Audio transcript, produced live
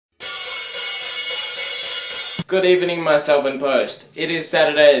Good evening, myself and post. It is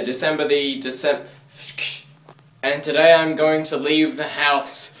Saturday, and today I'm going to leave the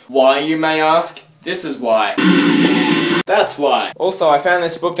house. Why, you may ask? This is why. That's why. Also, I found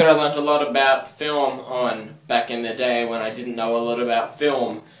this book that I learned a lot about film on back in the day when I didn't know a lot about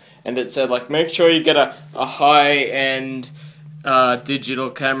film. And it said, like, make sure you get a high-end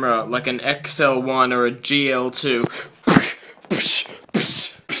digital camera, like an XL1 or a GL2.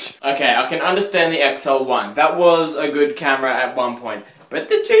 Okay, I can understand the XL1. That was a good camera at one point. But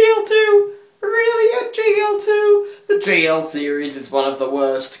the GL2? Really, a GL2? The GL series is one of the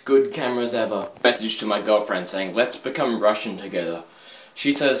worst good cameras ever. Message to my girlfriend saying, let's become Russian together.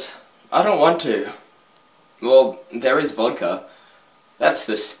 She says, I don't want to. Well, there is vodka. That's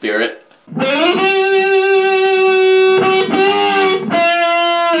the spirit.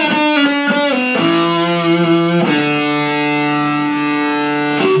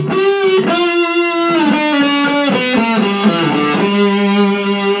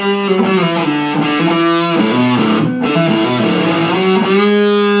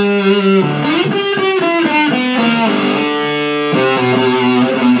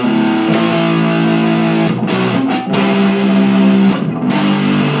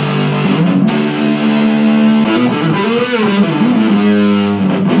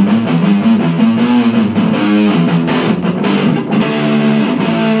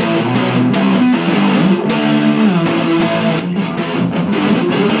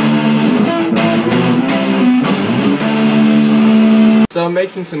 So I'm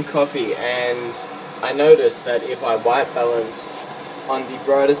making some coffee and I noticed that if I white balance on the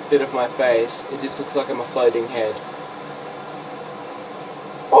brightest bit of my face, it just looks like I'm a floating head.